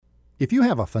If you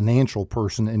have a financial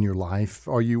person in your life,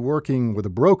 are you working with a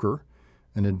broker,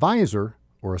 an advisor,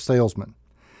 or a salesman?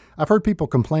 I've heard people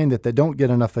complain that they don't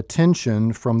get enough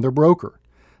attention from their broker.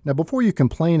 Now, before you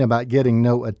complain about getting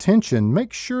no attention,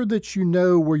 make sure that you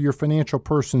know where your financial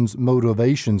person's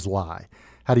motivations lie.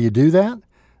 How do you do that?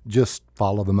 Just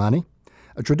follow the money.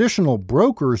 A traditional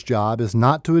broker's job is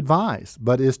not to advise,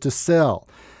 but is to sell.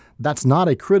 That's not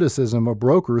a criticism of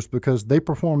brokers because they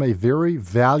perform a very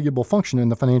valuable function in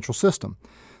the financial system.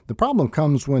 The problem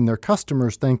comes when their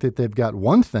customers think that they've got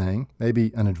one thing,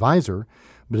 maybe an advisor,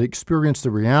 but experience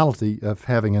the reality of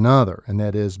having another, and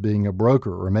that is being a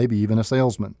broker or maybe even a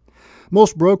salesman.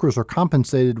 Most brokers are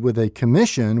compensated with a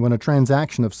commission when a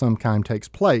transaction of some kind takes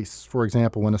place. For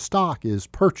example, when a stock is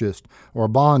purchased or a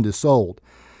bond is sold.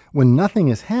 When nothing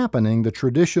is happening, the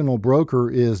traditional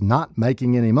broker is not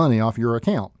making any money off your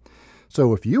account.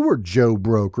 So if you were Joe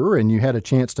Broker and you had a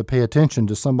chance to pay attention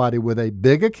to somebody with a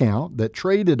big account that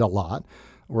traded a lot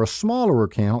or a smaller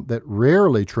account that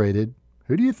rarely traded,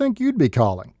 who do you think you'd be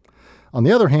calling? On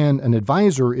the other hand, an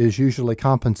advisor is usually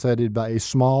compensated by a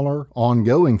smaller,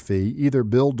 ongoing fee, either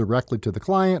billed directly to the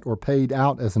client or paid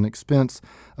out as an expense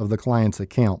of the client's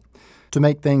account. To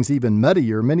make things even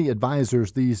muddier, many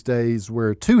advisors these days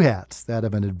wear two hats, that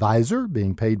of an advisor,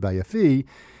 being paid by a fee,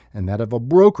 and that of a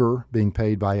broker, being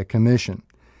paid by a commission.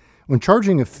 When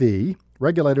charging a fee,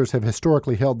 regulators have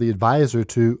historically held the advisor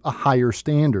to a higher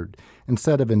standard.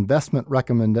 Instead of investment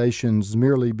recommendations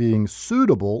merely being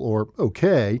suitable or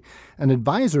okay, an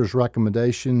advisor's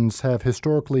recommendations have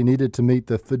historically needed to meet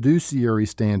the fiduciary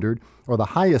standard or the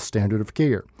highest standard of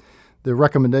care. The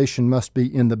recommendation must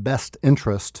be in the best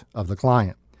interest of the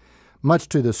client. Much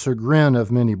to the chagrin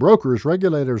of many brokers,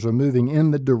 regulators are moving in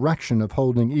the direction of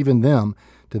holding even them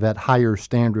to that higher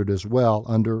standard as well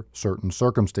under certain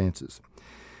circumstances.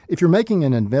 If you're making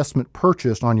an investment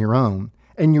purchase on your own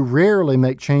and you rarely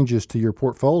make changes to your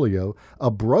portfolio, a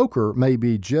broker may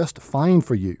be just fine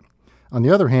for you. On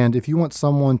the other hand, if you want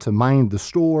someone to mind the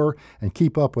store and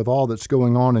keep up with all that's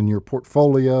going on in your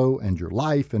portfolio and your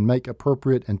life and make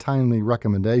appropriate and timely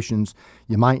recommendations,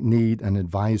 you might need an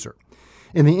advisor.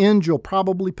 In the end, you'll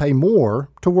probably pay more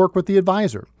to work with the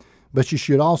advisor, but you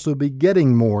should also be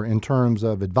getting more in terms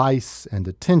of advice and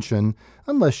attention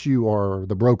unless you are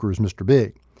the broker's Mr.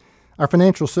 Big. Our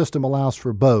financial system allows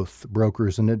for both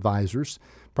brokers and advisors,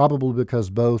 probably because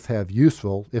both have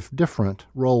useful, if different,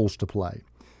 roles to play.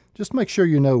 Just make sure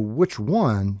you know which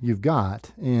one you've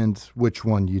got and which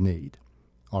one you need.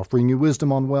 Offering you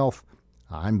wisdom on wealth,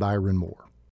 I'm Byron Moore.